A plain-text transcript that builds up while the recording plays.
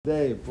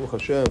today, Baruch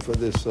Hashem, for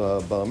this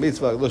bar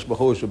mitzvah. Kadosh Baruch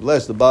Hu should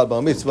bless the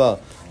bar mitzvah,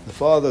 the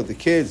father, the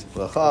kids,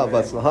 bracha,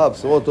 v'atzlaha,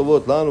 b'sorot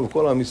tovot, lanu,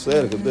 v'kol am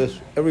Yisrael. Bless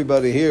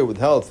everybody here with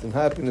health and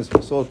happiness,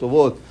 b'sorot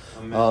tovot.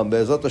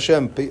 Be'ezrat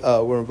Hashem,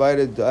 we're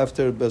invited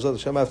after Be'ezrat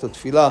Hashem, after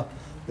tefillah.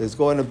 There's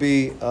going to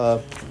be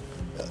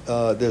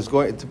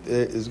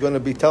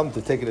tell them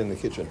to take it in the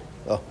kitchen.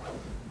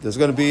 There's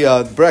going to be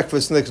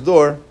breakfast next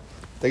door.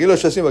 Tagilo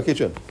shasim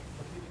kitchen.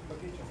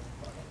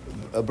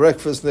 A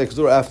breakfast next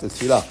door after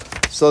tefillah.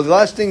 So the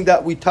last thing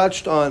that we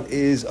touched on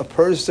is a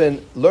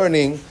person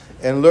learning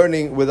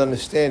with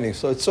understanding.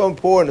 So it's so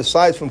important,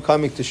 aside from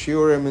coming to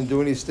shiurim and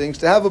doing these things,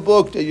 to have a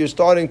book that you're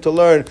starting to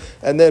learn,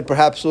 and then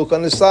perhaps look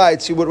on the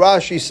side, see what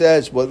Rashi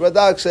says, what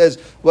Radak says,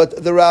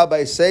 what the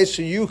rabbi says,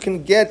 so you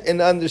can get an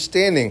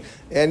understanding.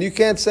 And you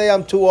can't say,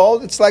 I'm too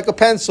old. It's like a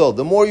pencil.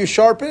 The more you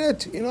sharpen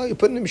it, you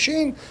put in the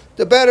machine,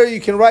 the better you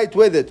can write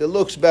with it. It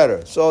looks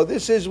better. So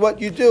this is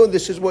what you do.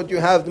 This is what you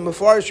have the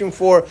mefarshim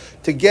for,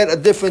 to get a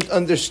different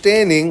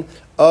understanding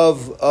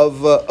of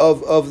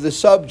the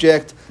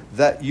subject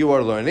that you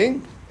are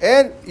learning.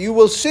 And you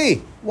will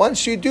see,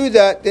 once you do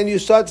that, then you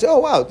start to say, oh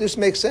wow, this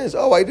makes sense.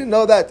 Oh, I didn't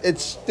know that.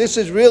 This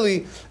is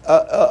really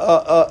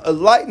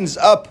lightens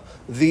up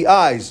the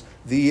eyes.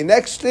 The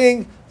next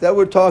thing that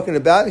we're talking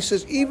about, he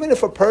says, even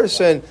if it's a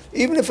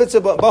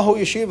Bahu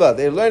Yeshiva,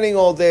 they're learning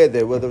all day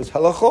there, whether it's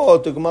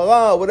halachot, or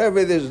Gemara, whatever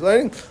it is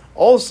learning.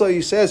 Also,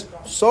 he says,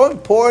 so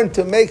important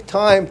to make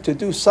time to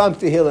do some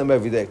Tehillim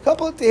every day. A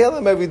couple of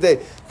Tehillim every day.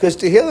 Because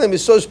Tehillim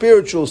is so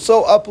spiritual,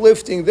 so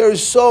uplifting. There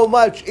is so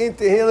much in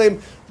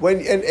Tehillim.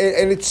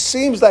 And it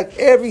seems like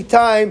every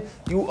time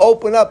you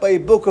open up a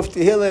book of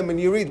Tehillim and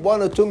you read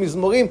one or two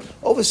Mizmorim,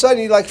 all of a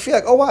sudden you feel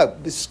like, oh wow,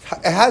 it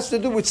has to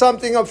do with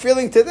something I'm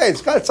feeling today.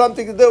 It's got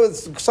something to do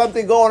with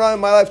something going on in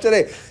my life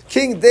today.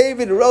 King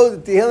David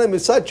wrote the Tehillim in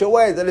such a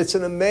way that it's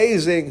an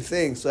amazing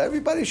thing. So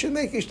everybody should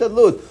make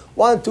ishtadlut.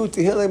 1-2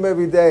 Tehillim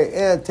every day,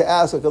 and to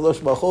ask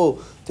HaKadosh Baruch Hu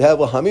to have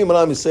Rahamim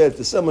Alam Yisrael,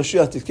 to say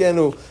Mashiach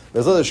Tikenu,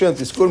 Be'ezrat Hashem,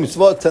 Tizkur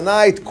Mitzvot.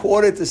 Tonight,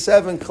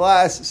 6:45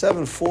 class,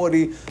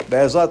 7:40,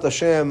 Be'ezrat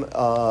Hashem,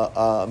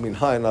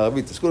 Minha in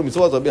Arabic, Tizkur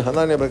Mitzvot, Rabbi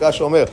Hanania Bergash Omer,